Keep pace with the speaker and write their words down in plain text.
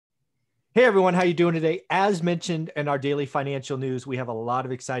Hey everyone, how you doing today? As mentioned in our daily financial news, we have a lot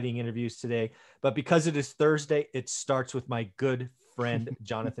of exciting interviews today. But because it is Thursday, it starts with my good friend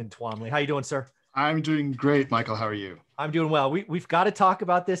Jonathan Twomley. How you doing, sir? I'm doing great, Michael. How are you? I'm doing well. We've got to talk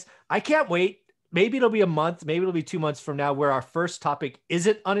about this. I can't wait. Maybe it'll be a month, maybe it'll be 2 months from now, where our first topic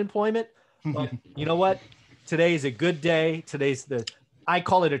isn't unemployment. But you know what? Today is a good day. I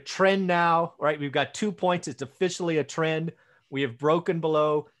call it a trend now, right? We've got 2 points. It's officially a trend. We have broken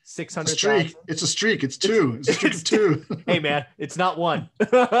below It's a 600,000. streak. It's a streak. It's two. It's a streak of It's two. hey man, it's not one.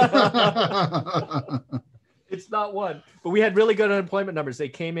 It's not one. But we had really good unemployment numbers. They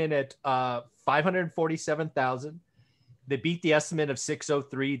came in at 547,000. They beat the estimate of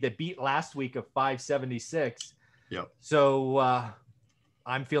 603. They beat last week of 576. Yep. So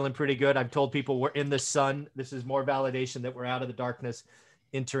I'm feeling pretty good. I've told people we're in the sun. This is more validation that we're out of the darkness,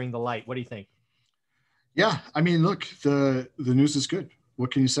 entering the light. What do you think? Yeah. I mean, look, the news is good.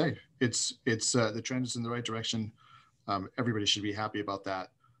 What can you say? It's the trend is in the right direction. Everybody should be happy about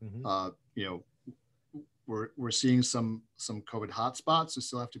that. Mm-hmm. You know, we're seeing some COVID hotspots. We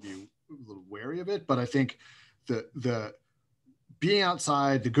still have to be a little wary of it, but I think the being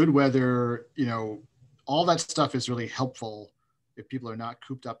outside, the good weather, all that stuff is really helpful if people are not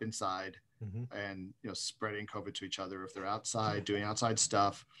cooped up inside and spreading COVID to each other. If they're outside doing outside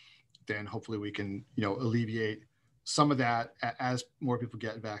stuff, then hopefully we can alleviate some of that as more people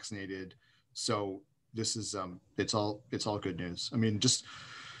get vaccinated. So this is it's all good news. I mean, just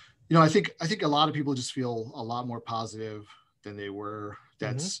I think a lot of people just feel a lot more positive than they were.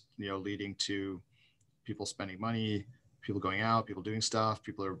 That's leading to people spending money, people going out, people doing stuff,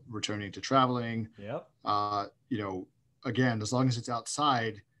 people are returning to traveling. Yep. Again, as long as it's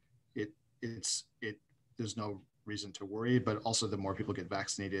outside, it's there's no reason to worry. But also, the more people get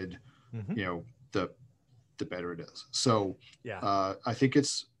vaccinated, the better it is. So yeah, I think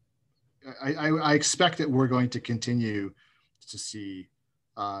I expect that we're going to continue to see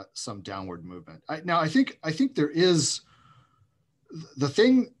some downward movement. I think there is the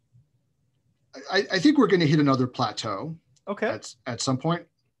thing. I think we're going to hit another plateau. Okay. At some point,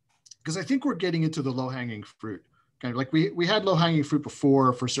 because I think we're getting into the low-hanging fruit. Kind of like we had low-hanging fruit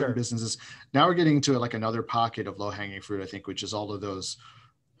before for certain businesses. Now we're getting into like another pocket of low-hanging fruit, I think, which is all of those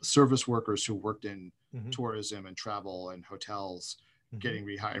service workers who worked in tourism and travel and hotels getting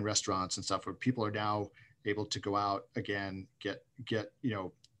rehired in restaurants and stuff, where people are now able to go out again, get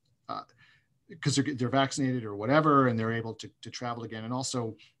because they're vaccinated or whatever, and they're able to travel again. And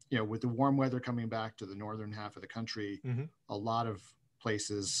also, with the warm weather coming back to the northern half of the country, a lot of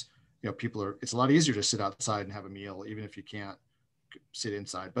places, it's a lot easier to sit outside and have a meal, even if you can't sit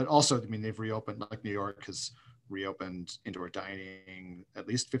inside. But also, I mean, they've reopened, like New York has reopened indoor dining at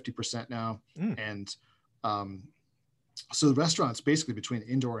least 50% now. And so the restaurants, basically between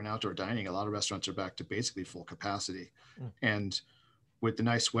indoor and outdoor dining, a lot of restaurants are back to basically full capacity. And with the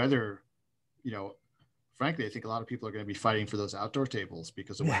nice weather, frankly, I think a lot of people are going to be fighting for those outdoor tables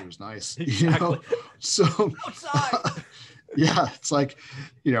because the weather is nice. Exactly. So yeah, it's like,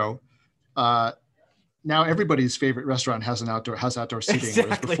 now everybody's favorite restaurant has outdoor seating.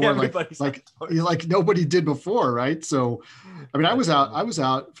 Exactly. Whereas before, like nobody did before, right? So, I mean, I was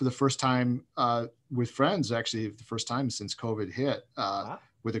out for the first time with friends, actually, the first time since COVID hit.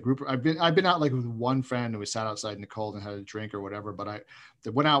 With a group. I've been out like with one friend, and we sat outside in the cold and had a drink or whatever. But I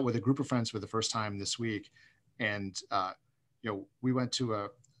went out with a group of friends for the first time this week, and we went to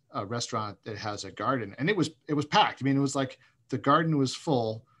a restaurant that has a garden, and it was packed. I mean, it was like the garden was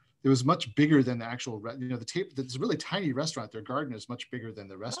full. It was much bigger than the actual, it's a really tiny restaurant. Their garden is much bigger than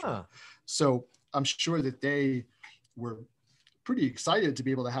the restaurant. So I'm sure that they were pretty excited to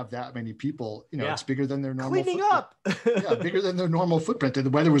be able to have that many people. It's bigger than their normal cleaning up. Yeah, bigger than their normal footprint. And the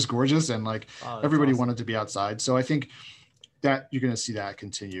weather was gorgeous, and everybody wanted to be outside. So I think that you're going to see that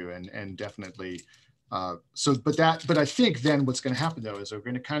continue, and definitely. But I think then what's going to happen though is they're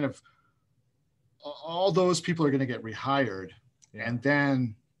going to kind of, all those people are going to get rehired, and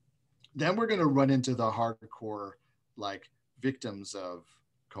then we're going to run into the hardcore victims of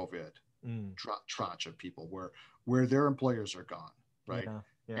COVID tranche of people where their employers are gone, right?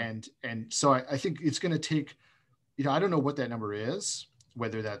 And so I think it's going to take, I don't know what that number is,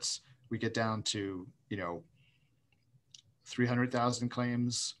 whether that's we get down to 300,000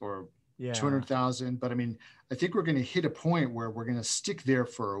 claims or 200,000, but I mean, I think we're going to hit a point where we're going to stick there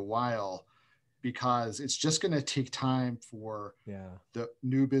for a while, because it's just going to take time for the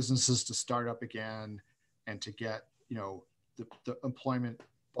new businesses to start up again and to get, the employment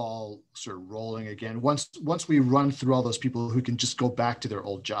ball sort of rolling again. Once we run through all those people who can just go back to their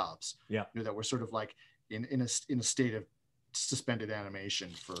old jobs, that we're sort of like in a state of suspended animation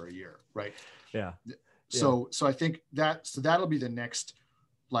for a year, right? Yeah. So I think that'll be the next,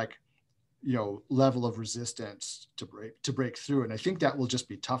 like, level of resistance to break through. And I think that will just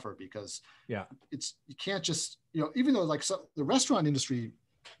be tougher because you can't just, even though like the restaurant industry,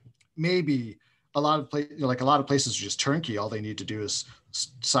 maybe a lot of places are just turnkey. All they need to do is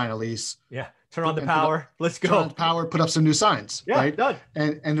sign a lease. Yeah. Turn on the power. Let's go. Turn on the power, put up some new signs, right? Done.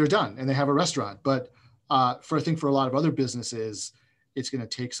 And they're done and they have a restaurant. But I think for a lot of other businesses, it's going to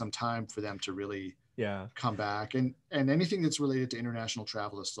take some time for them to really come back. And anything that's related to international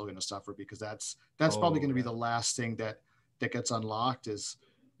travel is still going to suffer because that's probably going to be the last thing that gets unlocked is,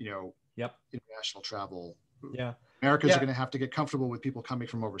 international travel. Yeah. Americans are going to have to get comfortable with people coming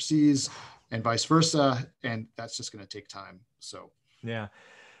from overseas and vice versa. And that's just going to take time. So, yeah.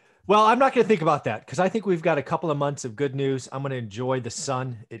 Well, I'm not going to think about that because I think we've got a couple of months of good news. I'm going to enjoy the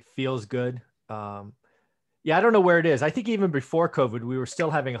sun. It feels good. I don't know where it is. I think even before COVID, we were still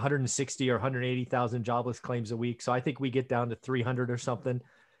having 160 or 180,000 jobless claims a week. So I think we get down to 300 or something.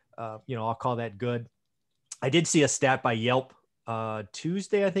 I'll call that good. I did see a stat by Yelp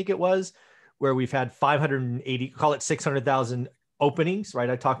Tuesday, I think it was, where we've had 580, call it 600,000 openings, right?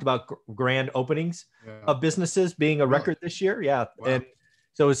 I talked about grand openings of businesses being a record this year. Yeah. Wow. And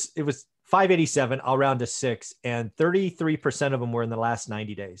so it was 587, I'll round to 6, and 33% of them were in the last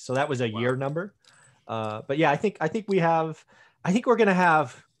 90 days. So that was a year number. But yeah, I think we're going to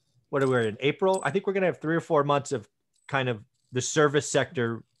have, what are we in April? I think we're going to have 3 or 4 months of kind of the service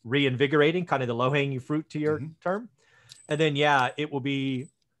sector reinvigorating, kind of the low hanging fruit to your term. And then, it will be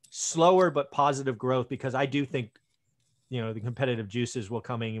slower, but positive growth because I do think, the competitive juices will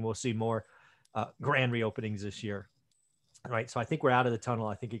coming and we'll see more grand reopenings this year. Right. So I think we're out of the tunnel.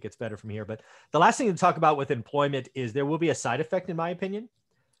 I think it gets better from here. But the last thing to talk about with employment is there will be a side effect, in my opinion.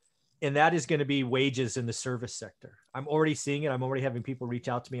 And that is going to be wages in the service sector. I'm already seeing it. I'm already having people reach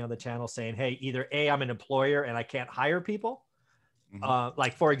out to me on the channel saying, hey, either A, I'm an employer and I can't hire people.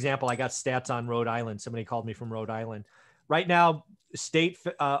 Like, for example, I got stats on Rhode Island. Somebody called me from Rhode Island. Right now, state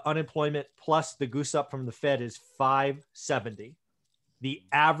unemployment plus the goose up from the Fed is 570. The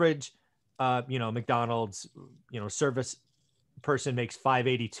average, McDonald's, service person makes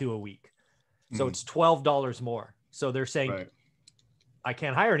 582 a week. So it's $12 more. So they're saying, I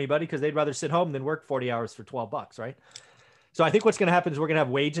can't hire anybody because they'd rather sit home than work 40 hours for $12, right? So I think what's going to happen is we're going to have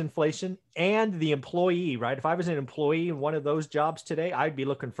wage inflation and the employee, right? If I was an employee in one of those jobs today, I'd be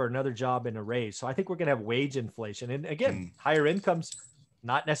looking for another job and a raise. So I think we're going to have wage inflation. And again, higher incomes,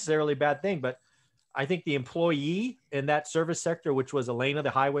 not necessarily a bad thing, but I think the employee in that service sector, which was a lane of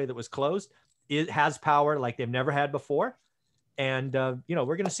the highway that was closed, it has power like they've never had before. And, we're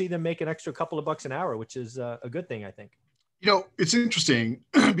going to see them make an extra couple of bucks an hour, which is a good thing, I think. It's interesting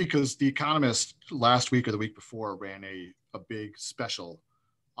because The Economist last week or the week before ran a big special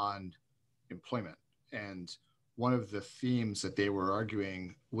on employment. And one of the themes that they were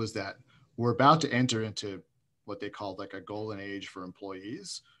arguing was that we're about to enter into what they called like a golden age for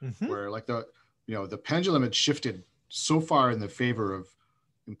employees, where like the pendulum had shifted so far in the favor of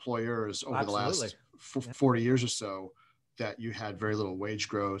employers over the last 40 years or so that you had very little wage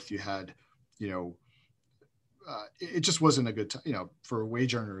growth. You had, it just wasn't a good time, for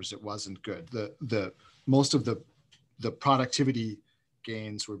wage earners, it wasn't good. The most of the productivity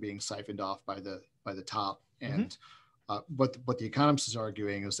gains were being siphoned off by the top. And what the economist is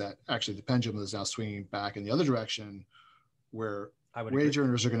arguing is that actually the pendulum is now swinging back in the other direction, where wage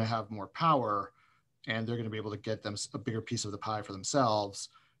earners are going to have more power and they're going to be able to get them a bigger piece of the pie for themselves.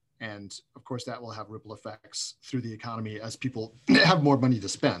 And of course, that will have ripple effects through the economy as people have more money to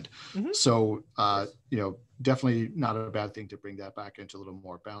spend. So, definitely not a bad thing to bring that back into a little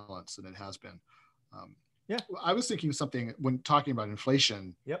more balance than it has been. I was thinking something when talking about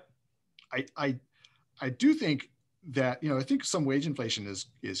inflation. I do think that, I think some wage inflation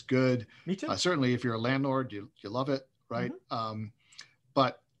is good. Me too. Certainly if you're a landlord, you love it, right?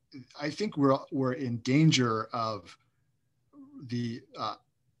 But I think we're in danger of the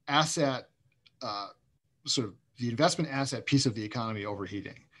asset, sort of the investment asset piece of the economy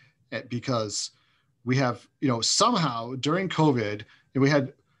overheating, because we have, somehow during COVID, we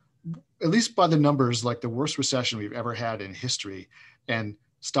had, at least by the numbers, like the worst recession we've ever had in history, and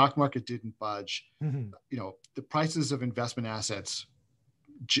stock market didn't budge. The prices of investment assets,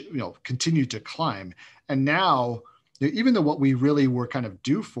 continued to climb. And now, even though what we really were kind of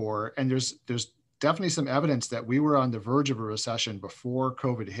due for, and there's definitely some evidence that we were on the verge of a recession before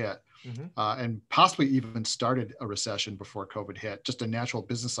COVID hit, and possibly even started a recession before COVID hit, just a natural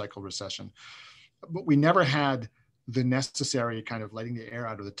business cycle recession. But we never had the necessary kind of letting the air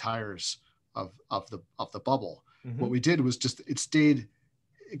out of the tires of the bubble. What we did was just, it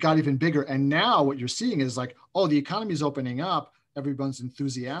got even bigger. And now what you're seeing is like, oh, the economy is opening up. Everyone's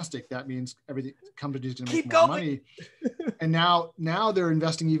enthusiastic. That means everything companies going to make more money. And now they're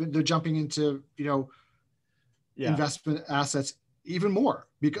investing, they're jumping into, investment assets even more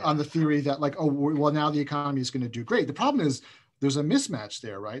on the theory that like, oh, well, now the economy is going to do great. The problem is there's a mismatch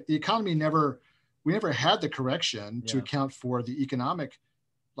there, right? The economy we never had the correction to account for the economic,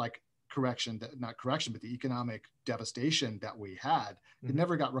 like not correction, but the economic devastation that we had. It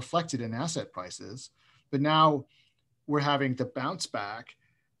never got reflected in asset prices, but now we're having the bounce back.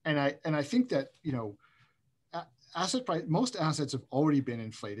 And I think that, most assets have already been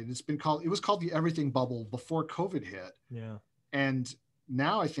inflated. It was called the everything bubble before COVID hit. Yeah. And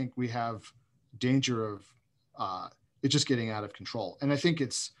now I think we have danger of it just getting out of control. And I think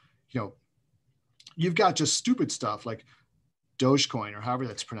it's, you've got just stupid stuff like Dogecoin, or however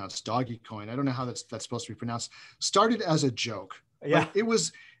that's pronounced, Doggy Coin. I don't know how that's supposed to be pronounced. Started as a joke. Yeah. Right? It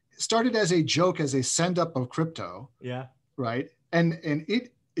was started as a joke, as a send up of crypto. Yeah. Right. And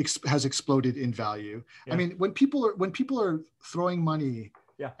it has exploded in value. Yeah. I mean, when people are throwing money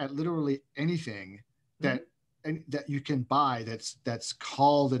at literally anything that you can buy, that's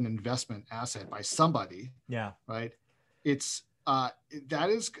called an investment asset by somebody. Yeah. Right. It's that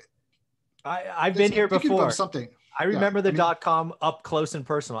is. I've been here before. Something. I remember the .com up close and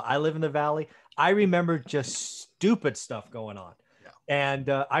personal. I live in the Valley. I remember just stupid stuff going on. Yeah. And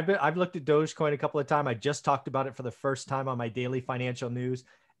I've looked at Dogecoin a couple of times. I just talked about it for the first time on my daily financial news.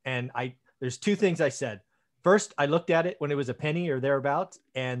 And there's two things I said. First, I looked at it when it was a penny or thereabouts.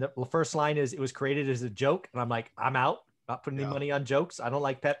 And the first line is, it was created as a joke. And I'm like, I'm out. Not putting any money on jokes. I don't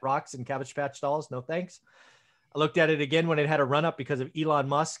like pet rocks and Cabbage Patch dolls. No thanks. I looked at it again when it had a run up because of Elon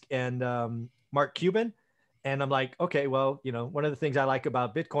Musk and Mark Cuban. And I'm like, okay, well, one of the things I like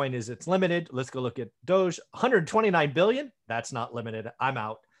about Bitcoin is it's limited. Let's go look at Doge, 129 billion. That's not limited. I'm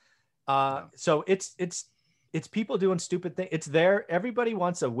out. So it's people doing stupid things. It's there. Everybody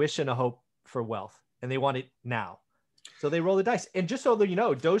wants a wish and a hope for wealth, and they want it now. So they roll the dice. And just so that you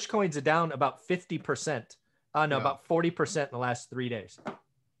know, Dogecoins are down about 50%. About 40% in the last 3 days.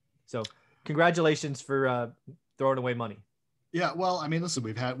 So congratulations for throwing away money. Yeah, well, I mean, listen,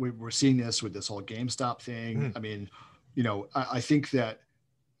 we're seeing this with this whole GameStop thing. I mean, I think that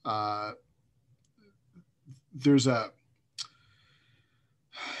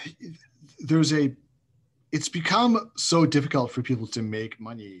it's become so difficult for people to make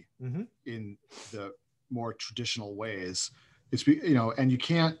money in the more traditional ways. And you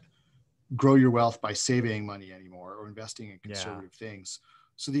can't grow your wealth by saving money anymore or investing in conservative things.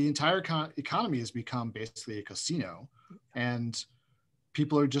 So the entire economy has become basically a casino, and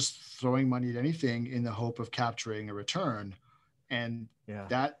people are just throwing money at anything in the hope of capturing a return. And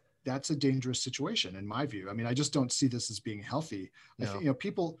that's a dangerous situation in my view. I mean, I just don't see this as being healthy. No. I think,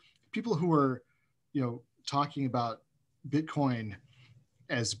 people who are, talking about Bitcoin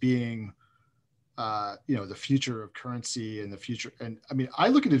as being, the future of currency and the future. And I mean, I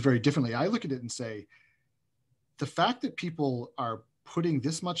look at it very differently. I look at it and say, the fact that people are putting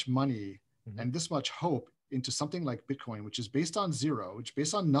this much money and this much hope into something like Bitcoin, which is based on zero, which is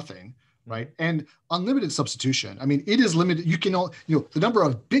based on nothing, right? And unlimited substitution. I mean, it is limited. You can, the number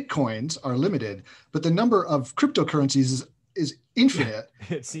of Bitcoins are limited, but the number of cryptocurrencies is infinite.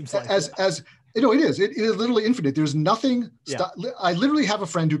 It seems like it is. It is literally infinite. There's nothing. I literally have a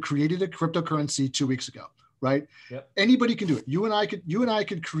friend who created a cryptocurrency 2 weeks ago, right? Yep. Anybody can do it. You and I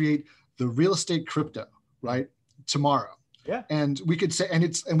could create the real estate crypto, right? Tomorrow. Yeah. And we could say,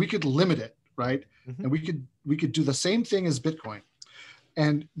 and we could limit it, right? And we could do the same thing as Bitcoin.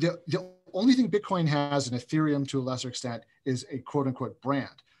 And the only thing Bitcoin has, and Ethereum to a lesser extent, is a quote unquote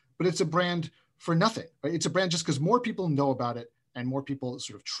brand. But it's a brand for nothing, right? It's a brand just because more people know about it and more people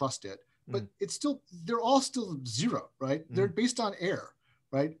sort of trust it. But they're all still zero, right? They're based on air,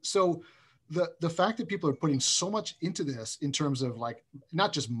 right? So the fact that people are putting so much into this in terms of like,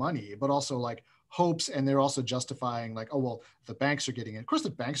 not just money, but also like hopes, and they're also justifying like, oh, well, the banks are getting in. Of course, the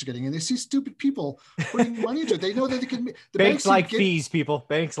banks are getting in. They see stupid people putting money into it. They know that they can. The banks like fees, people.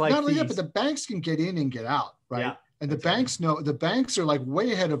 Banks like not only fees. that, but the banks can get in and get out, right? Yeah, and the banks know. The banks are like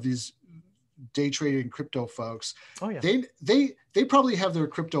way ahead of these day trading crypto folks. Oh yeah. They probably have their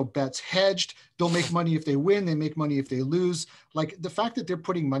crypto bets hedged. They'll make money if they win. They make money if they lose. Like the fact that they're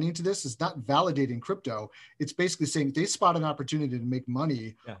putting money into this is not validating crypto. It's basically saying they spot an opportunity to make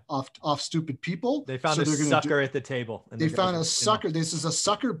money off stupid people. They found a sucker at the table. They found a sucker. This is a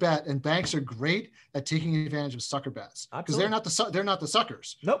sucker bet, and banks are great at taking advantage of sucker bets because they're not the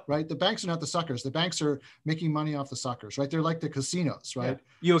suckers. Nope. Right. The banks are not the suckers. The banks are making money off the suckers. Right. They're like the casinos. Right. Yeah.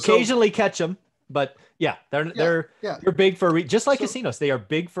 You occasionally catch them. But yeah, they're big for a reason. Just like casinos, they are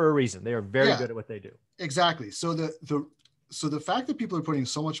big for a reason. They are very good at what they do. Exactly. So the fact that people are putting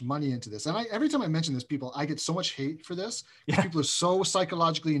so much money into this, and every time I mention this, I get so much hate for this. People are so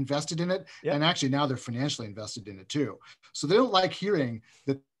psychologically invested in it, and actually now they're financially invested in it too. So they don't like hearing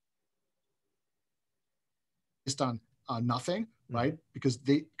that based on nothing, right? Because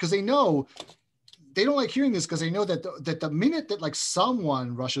they know they don't like hearing this, because they know that the minute that like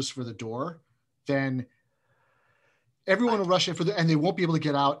someone rushes for the door, then everyone will rush in and they won't be able to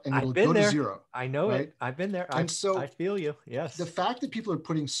get out, and it'll go to zero. I know, right? It. I've been there. I feel you. Yes. The fact that people are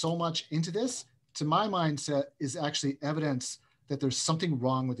putting so much into this, to my mindset, is actually evidence that there's something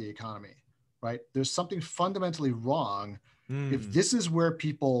wrong with the economy, right? There's something fundamentally wrong if this is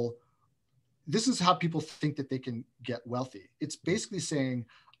how people think that they can get wealthy. It's basically saying,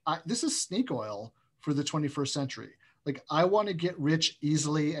 this is snake oil for the 21st century. Like, I want to get rich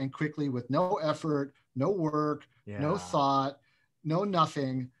easily and quickly with no effort, no work, no thought, no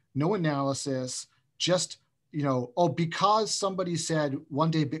nothing, no analysis, just, because somebody said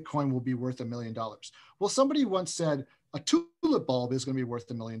one day Bitcoin will be worth $1 million. Well, somebody once said a tulip bulb is going to be worth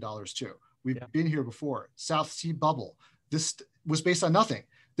 $1 million too. We've been here before. South Sea bubble. This was based on nothing.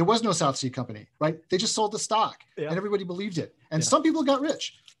 There was no South Sea company, right? They just sold the stock and everybody believed it. And some people got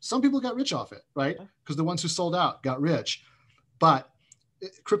rich. Some people got rich off it, right? Because the ones who sold out got rich. But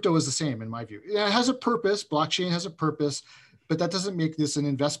crypto is the same in my view. It has a purpose. Blockchain has a purpose, but that doesn't make this an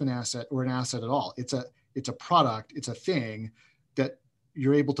investment asset or an asset at all. It's a product. It's a thing that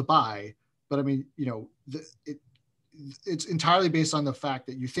you're able to buy. But I mean, it's entirely based on the fact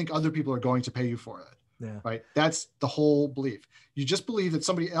that you think other people are going to pay you for it. Yeah. Right. That's the whole belief. You just believe that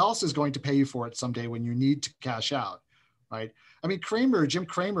somebody else is going to pay you for it someday when you need to cash out. Right. I mean, Jim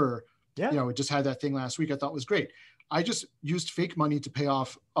Cramer, it just had that thing last week I thought was great. I just used fake money to pay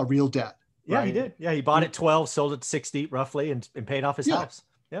off a real debt. Yeah, right? He did. Yeah. He bought it 12, sold it 60 roughly, and paid off his house.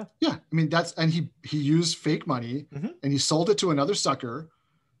 Yeah. Yeah. I mean, he used fake money and he sold it to another sucker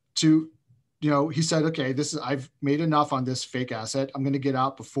to, he said, okay, I've made enough on this fake asset. I'm going to get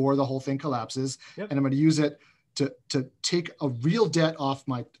out before the whole thing collapses, and I'm going to use it to take a real debt off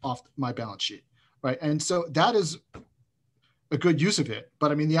my balance sheet, right? And so that is a good use of it.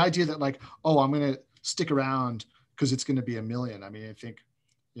 But I mean, the idea that like, oh, I'm going to stick around because it's going to be $1 million. I mean, I think,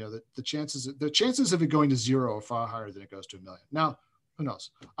 the chances of it going to zero are far higher than it goes to $1 million. Now, who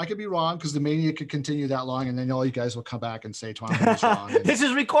knows? I could be wrong, because the mania could continue that long, and then all you guys will come back and say Tom was wrong. This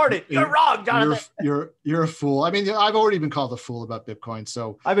is recorded. You're wrong, Jonathan. You're a fool. I mean, I've already been called a fool about Bitcoin.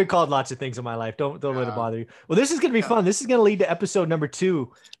 So I've been called lots of things in my life. Don't let it bother you. Well, this is going to be fun. This is going to lead to episode number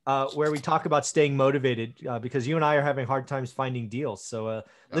 2, where we talk about staying motivated, because you and I are having hard times finding deals. So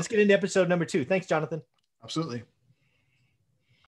let's get into episode number 2. Thanks, Jonathan. Absolutely.